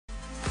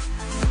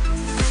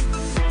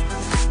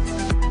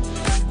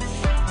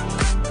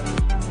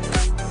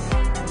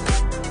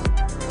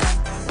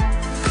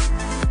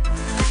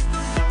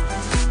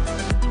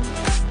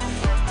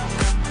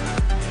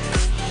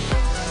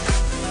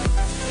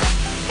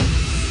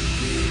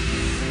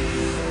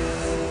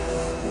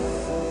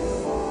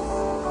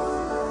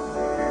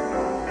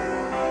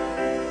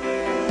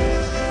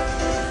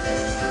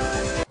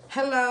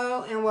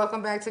Hello and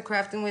welcome back to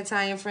Crafting with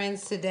Ty and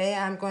Friends. Today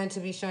I'm going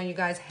to be showing you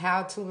guys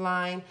how to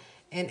line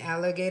an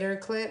alligator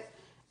clip.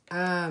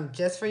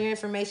 Just for your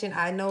information,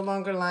 I no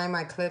longer line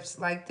my clips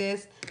like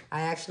this.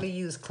 I actually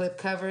use clip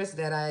covers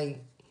that I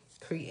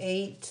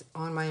create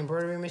on my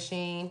embroidery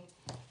machine.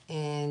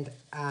 And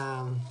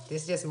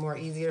this is just more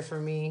easier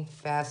for me,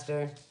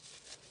 faster.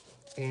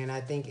 And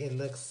I think it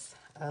looks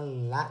a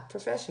lot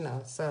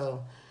professional.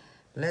 So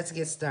let's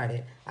get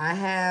started. I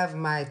have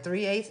my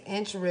 3/8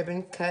 inch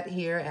ribbon cut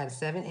here at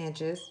 7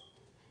 inches.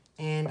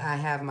 And I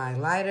have my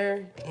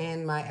lighter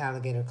and my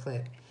alligator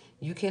clip.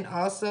 You can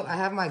also, I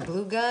have my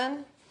glue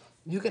gun.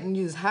 You can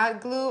use hot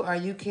glue or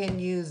you can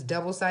use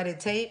double-sided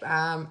tape.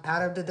 I'm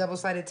out of the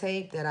double-sided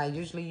tape that I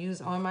usually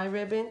use on my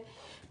ribbon.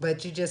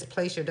 But you just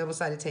place your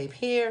double-sided tape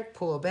here,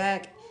 pull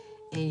back,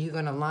 and you're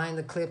gonna line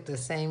the clip the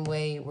same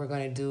way we're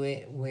gonna do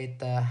it with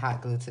the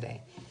hot glue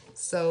today.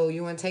 So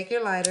you wanna take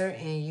your lighter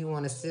and you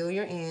wanna seal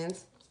your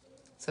ends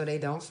so they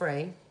don't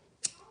fray.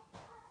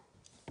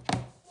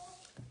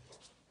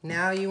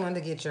 Now you want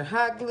to get your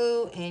hot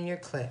glue and your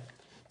clip.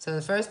 So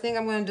the first thing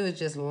I'm gonna do is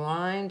just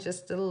line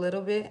just a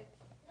little bit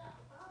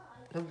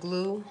of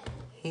glue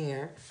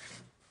here.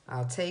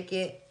 I'll take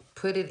it,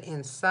 put it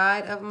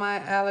inside of my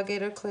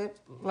alligator clip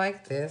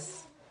like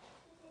this.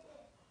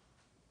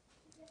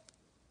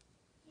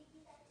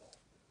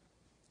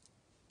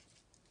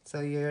 So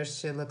yours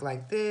should look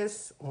like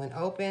this. When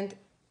opened,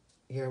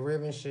 your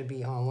ribbon should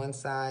be on one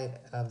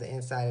side of the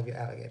inside of your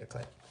alligator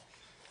clip.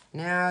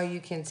 Now you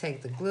can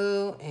take the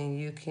glue and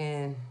you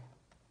can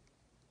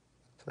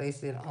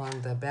place it on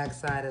the back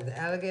side of the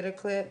alligator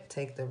clip.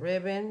 Take the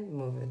ribbon,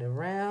 move it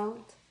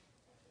around.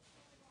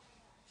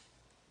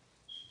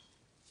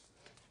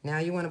 Now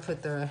you want to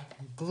put the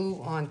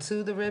glue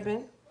onto the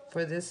ribbon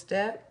for this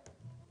step.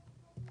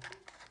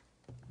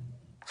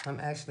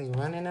 I'm actually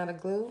running out of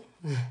glue.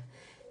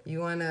 You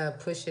want to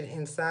push it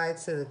inside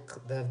to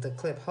the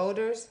clip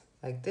holders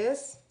like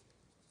this.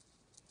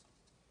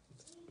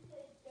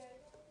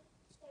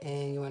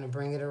 And you want to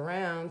bring it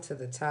around to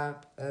the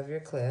top of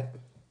your clip.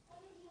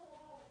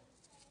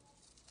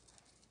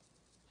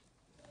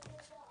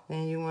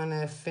 Then you want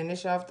to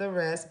finish off the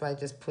rest by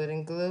just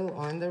putting glue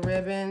on the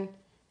ribbon,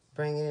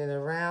 bringing it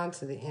around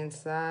to the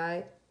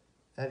inside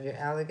of your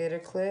alligator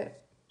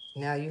clip.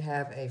 Now you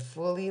have a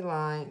fully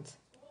lined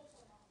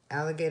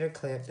alligator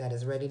clip that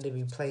is ready to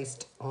be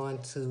placed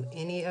onto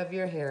any of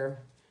your hair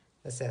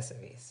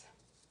accessories.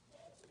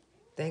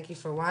 Thank you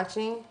for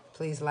watching.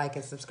 Please like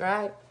and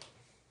subscribe.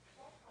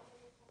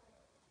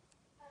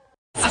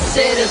 I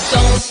said,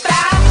 don't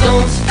stop,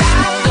 don't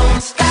stop,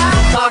 don't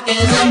stop talking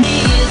to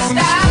me.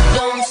 Stop.